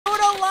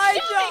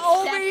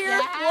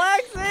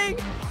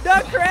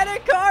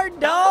credit card,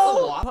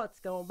 no!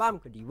 What's going on,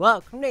 Cody?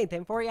 Welcome to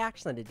Nathan for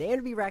Reaction. And today I'm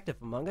gonna be reacting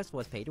if Among Us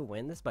was pay to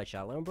win this by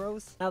Shalom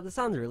Bros. Now this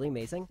sounds really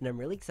amazing, and I'm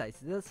really excited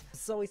to do this.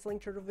 So always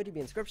link to the video in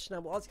the description. I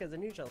will also guys a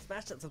new channel.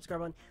 Smash that subscribe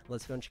button.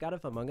 Let's go and check out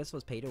if Among Us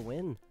was pay to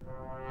win.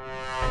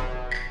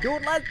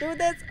 Dude, let's do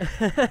this!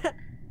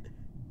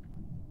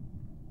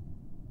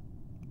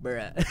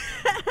 Bruh.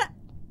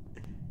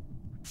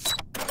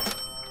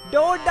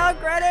 Dude, the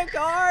credit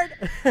card!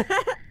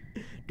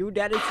 Dude,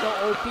 that is so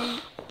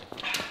OP.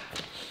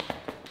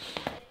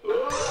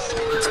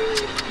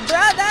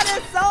 Bruh, that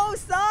is so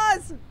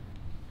sus!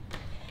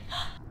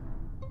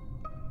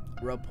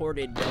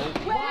 Reported dope.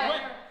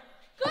 What?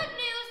 Good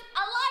news,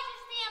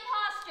 Elijah's the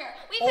imposter.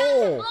 We found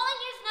him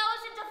blowing his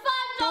nose into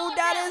 $5 Dude,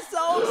 that is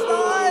so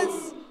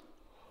sus!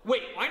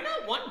 Wait, why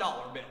not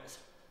 $1 bills?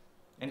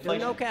 Inflation.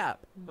 Dude, no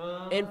cap.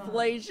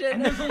 Inflation.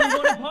 And there's only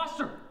one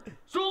imposter,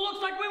 so it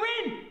looks like we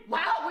win.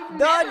 Wow, we've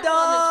never won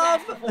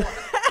this match before.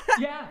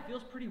 Yeah, it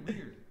feels pretty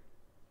weird.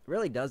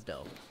 Really does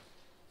though.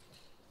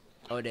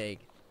 Oh dang.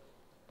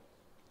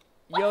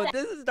 Yo,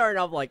 this is starting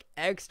off like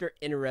extra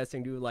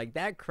interesting, dude. Like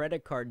that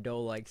credit card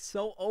though, like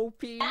so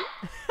OP.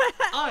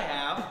 I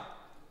have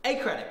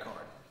a credit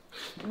card.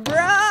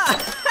 Bruh!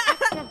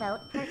 Extra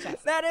vote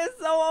purchased. That is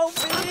so OP!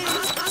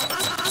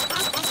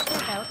 Extra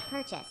vote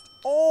purchased.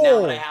 Oh!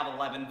 Now that I have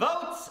 11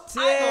 votes,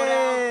 I vote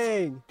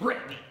Dang! out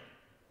Brittany.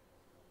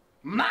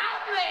 My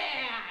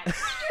man!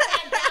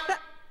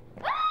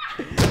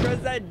 Was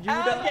that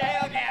Judah? Okay.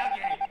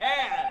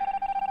 And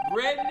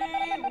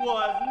Brittany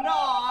was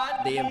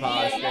not The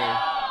imposter.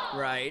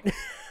 Right.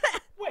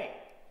 Wait,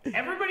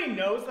 everybody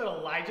knows that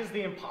Elijah's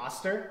the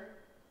imposter?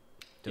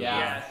 Dude,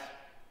 Yes.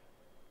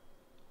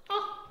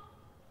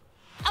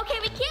 Okay,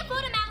 we can't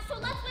vote him out, so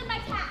let's win by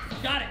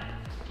task. Got it.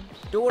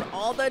 Dude,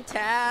 all the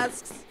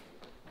tasks.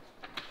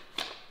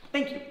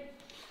 Thank you.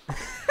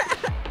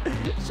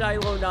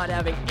 Shiloh not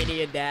having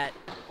any of that.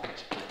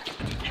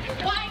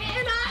 Why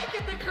didn't I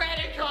get the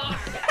credit card?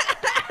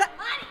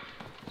 Money.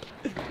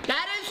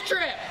 That is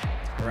true.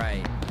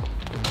 Right.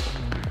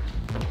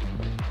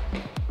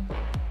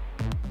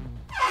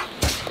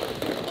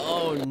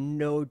 Oh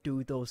no,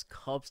 dude, those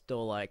cups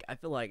though, like, I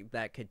feel like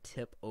that could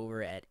tip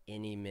over at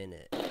any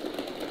minute.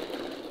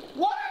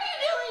 What are you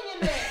doing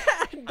in there?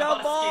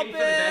 The ball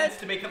pit!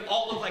 To make them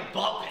all look like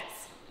ball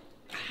pits.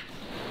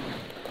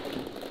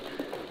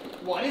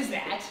 What is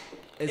that?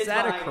 Is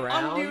that a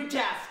crown? Undo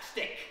task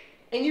stick.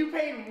 And you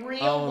paid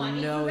real Oh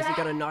money no, for is he that?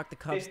 gonna knock the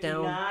cups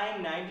down?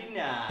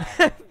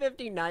 $59.99.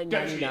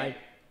 $59.99.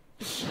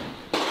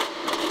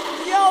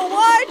 Yo,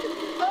 what?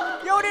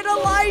 Yo, did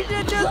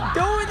Elijah just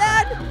do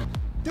that?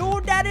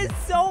 Dude, that is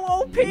so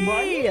OP!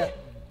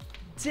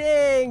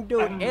 Dang,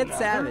 dude, and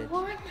Savage.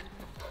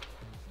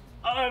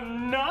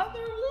 Another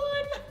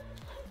one?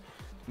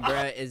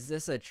 Bruh, is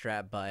this a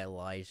trap by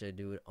Elijah,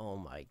 dude? Oh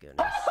my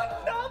goodness.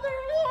 Another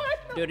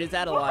one? Dude, is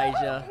that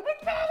Elijah?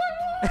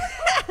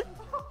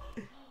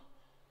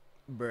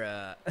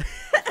 Bruh.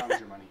 How's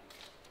your money?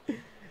 Dude,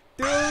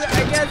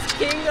 I guess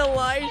King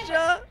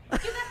Elijah? You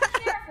got the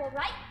careful,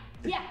 right?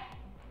 Yeah.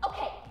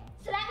 Okay,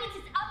 so that means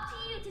it's up to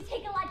you to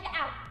take Elijah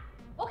out.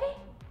 Okay?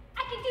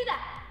 I can do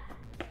that.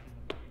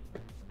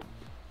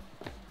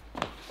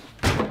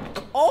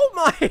 Oh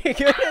my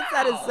goodness,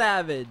 that is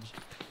savage.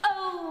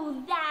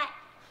 Oh,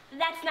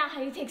 that's not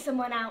how you take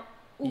someone out.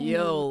 Ooh.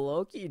 Yo,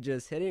 Loki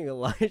just hitting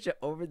Elijah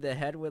over the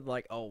head with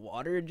like a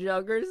water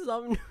jug or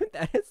something.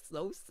 That is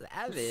so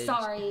savage.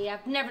 Sorry,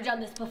 I've never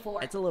done this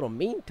before. That's a little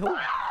mean too.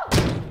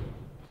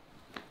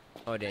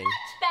 Oh dang.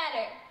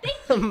 Better. Thank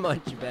you.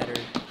 Much better.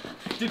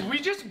 Did we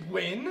just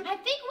win? I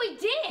think we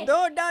did.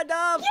 No, no,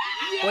 no.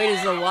 Yeah! Wait,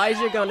 is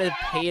Elijah gonna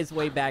pay his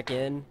way back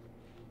in?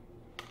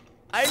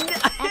 Is he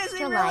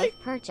Extra really? life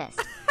purchased.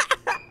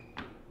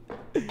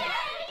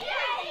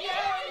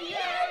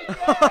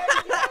 Oh,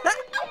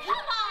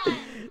 come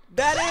on.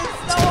 That is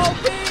so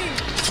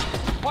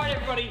OP! All right,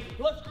 everybody,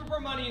 let's group our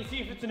money and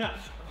see if it's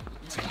enough.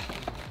 This is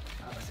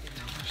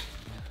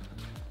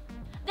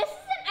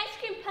an ice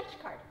cream punch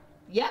card.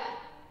 Yep.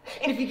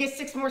 And if you get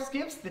 6 more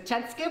scoops, the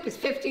 10th scoop is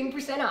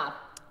 15% off.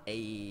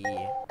 Hey.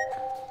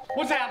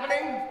 What's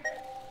happening?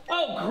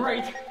 Oh,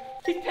 great.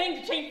 He's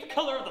paying to change the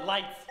color of the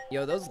lights.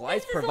 Yo, those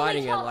lights This is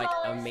providing a only like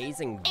 $12.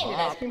 amazing And an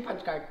ice bop. cream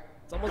punch card.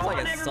 It's almost Come like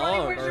on, a everybody,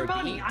 song where's or your a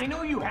money? beat. I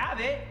know you have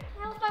it.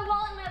 How's my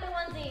wallet and my other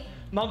onesie?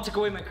 Mom took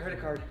away my credit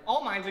card.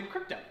 All mine's in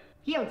crypto.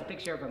 He owns a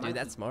picture of a monkey. Dude,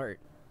 that's smart.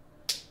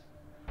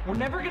 We're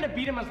never gonna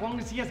beat him as long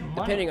as he has money.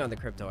 Depending on the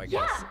crypto, I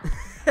guess.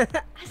 Yeah.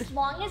 As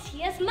long as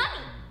he has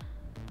money.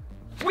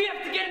 We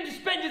have to get him to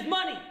spend his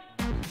money.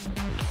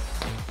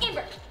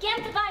 Amber, get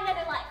him to buy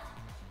another life.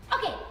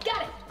 Okay,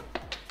 got it.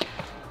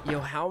 Yo,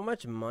 how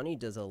much money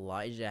does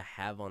Elijah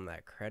have on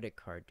that credit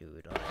card,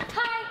 dude? Like,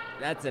 Hi.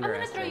 that's I'm gonna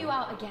interesting. throw you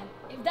out again,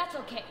 if that's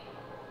okay.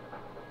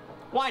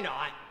 Why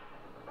not?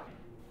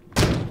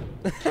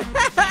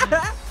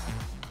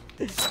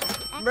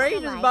 Bray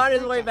just bought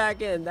his way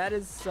back in. That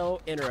is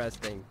so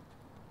interesting.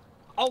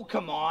 Oh,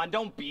 come on.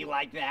 Don't be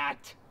like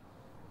that.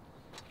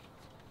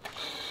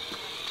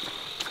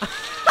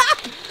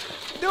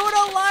 Dude,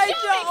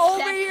 Elijah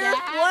over here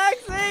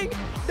amazing!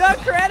 The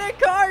credit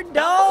card,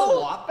 That was a no!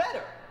 lot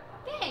better.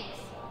 Thanks.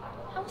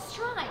 I was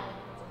trying.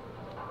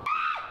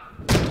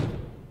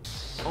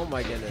 Oh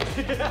my goodness.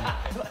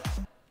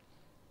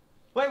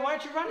 Wait, why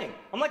aren't you running?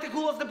 I'm like the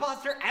coolest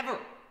imposter ever.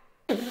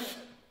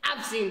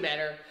 I've seen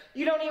better.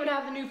 You don't even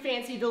have the new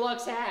fancy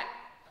deluxe hat.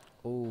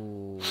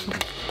 Ooh.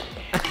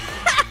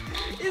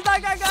 He's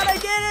like, I gotta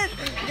get it!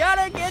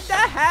 Gotta get the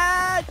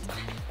hat!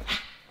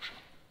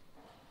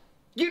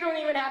 You don't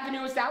even have the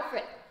newest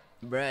outfit.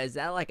 Bruh, is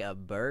that like a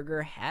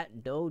burger hat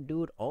though,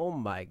 dude? Oh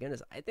my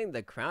goodness. I think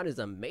the crown is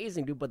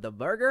amazing, dude, but the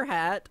burger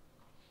hat...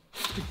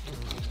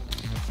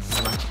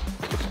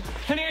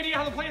 Any idea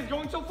how the plan is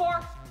going so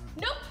far?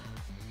 Nope.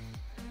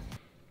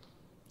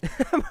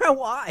 Bruh,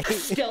 why?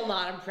 Still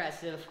not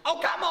impressive. Oh,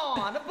 come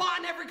on! I've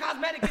bought every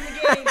cosmetic in the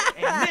game,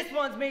 and this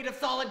one's made of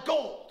solid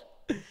gold.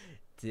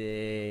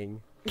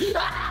 Dang. You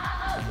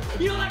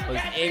like Those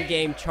that?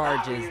 in-game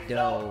charges, So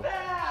though.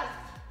 fast.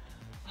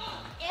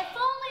 If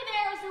only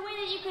there was a way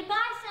that you could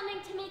buy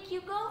something to make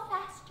you go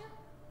faster.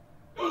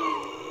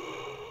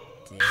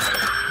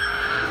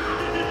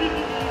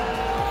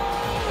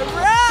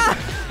 Bruh!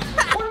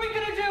 What are we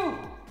gonna do?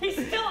 He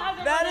still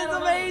hasn't That run is out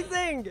of money.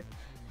 amazing!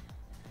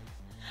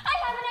 I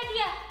have an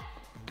idea.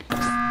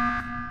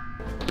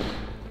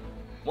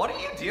 What are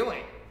you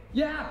doing?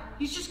 Yeah,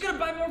 he's just gonna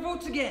buy more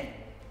votes again.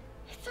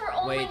 It's our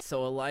only. Wait,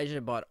 so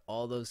Elijah bought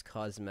all those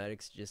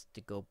cosmetics just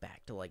to go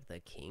back to like the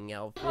king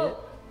outfit?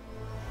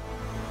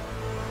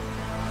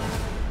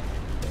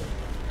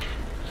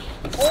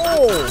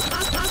 Oh!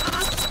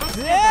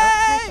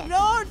 Dang!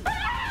 No!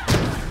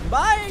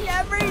 Buying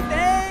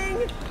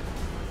everything!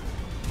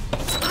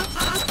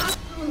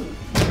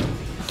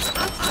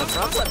 The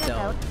front flip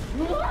though.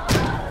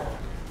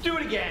 Do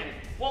it again.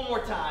 One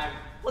more time.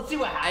 Let's see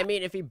what I happens.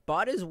 mean, if he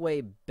bought his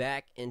way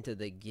back into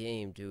the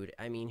game, dude,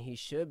 I mean, he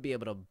should be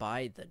able to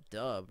buy the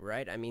dub,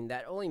 right? I mean,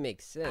 that only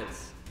makes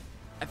sense.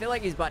 I feel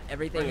like he's bought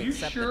everything Are you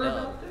except sure the dub.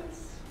 about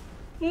this?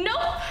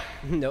 Nope.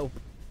 Nope.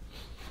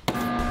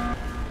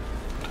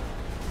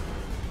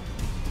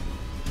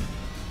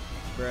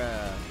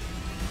 Bruh.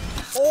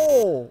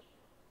 Oh!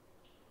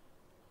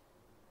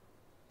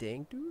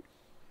 Dang, dude.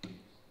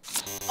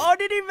 Oh,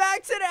 did he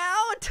max it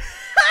out?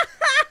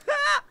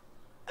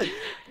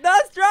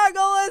 The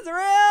struggle is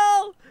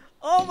real!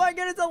 Oh my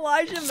goodness,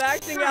 Elijah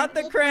maxing out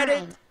the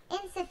credit.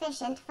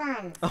 Insufficient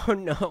funds. Oh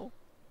no.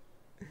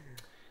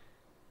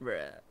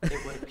 Bruh.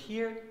 It would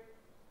appear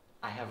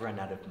I have run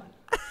out of money.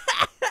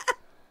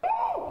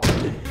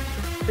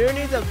 Dude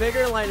needs a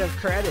bigger line of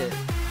credit.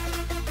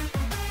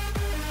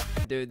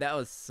 Dude, that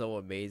was so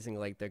amazing.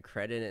 Like the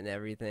credit and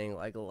everything.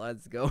 Like,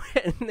 let's go.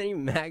 And then he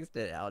maxed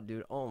it out,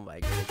 dude. Oh my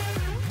goodness.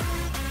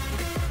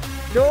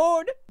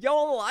 Dude,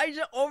 yo,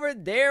 Elijah over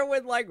there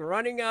with like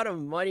running out of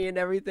money and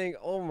everything.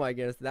 Oh my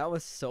goodness, that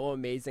was so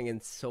amazing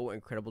and so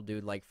incredible,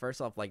 dude. Like,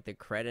 first off, like the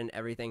credit and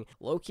everything.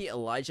 Low-key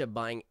Elijah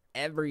buying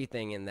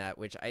everything in that,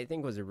 which I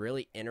think was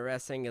really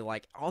interesting and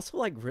like also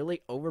like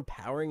really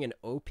overpowering and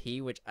OP,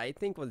 which I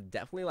think was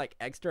definitely like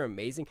extra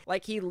amazing.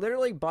 Like he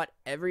literally bought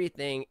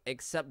everything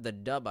except the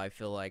dub, I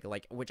feel like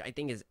which I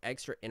think is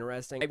extra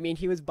interesting. I mean,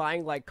 he was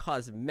buying like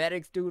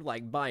cosmetics, dude,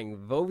 like buying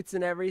votes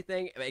and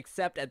everything,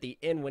 except at the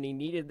end when he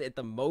needed it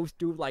the most,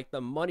 dude, like the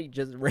money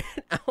just ran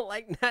out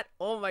like that.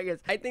 Oh my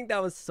goodness, I think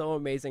that was so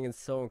amazing and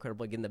so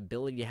incredible. Again, the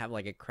ability to have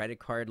like a credit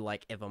card,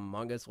 like if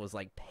Among Us was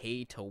like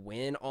pay to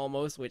win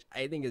almost, which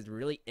I think is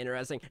really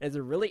interesting. And it's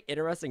a really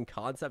interesting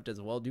concept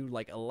as well, dude.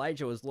 Like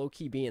Elijah was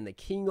low-key being the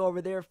king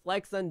over there,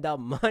 flexing the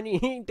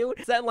money,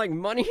 dude, setting like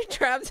money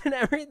traps and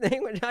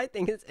everything, which I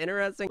think is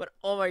interesting. But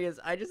oh my goodness,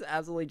 I just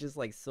absolutely just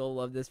like so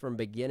love this from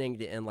beginning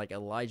to end, like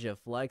Elijah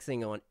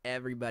flexing on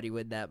everybody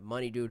with that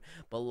money, dude,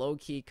 but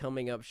low-key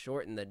coming up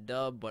short in the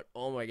dub. But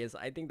oh my goodness,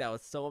 I think that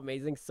was so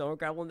amazing, so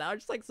incredible, and that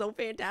was just like so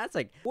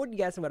fantastic. What do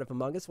you guys think about if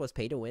Among Us was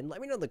pay to win?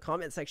 Let me know in the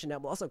comment section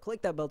down below. Also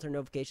click that bell to turn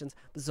notifications.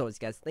 But as always,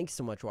 guys, thank you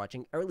so much for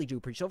watching. I really do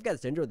appreciate it. If you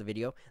guys did enjoy the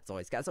video, as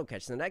always, guys, I'll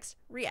catch you in the next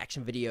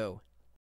reaction video.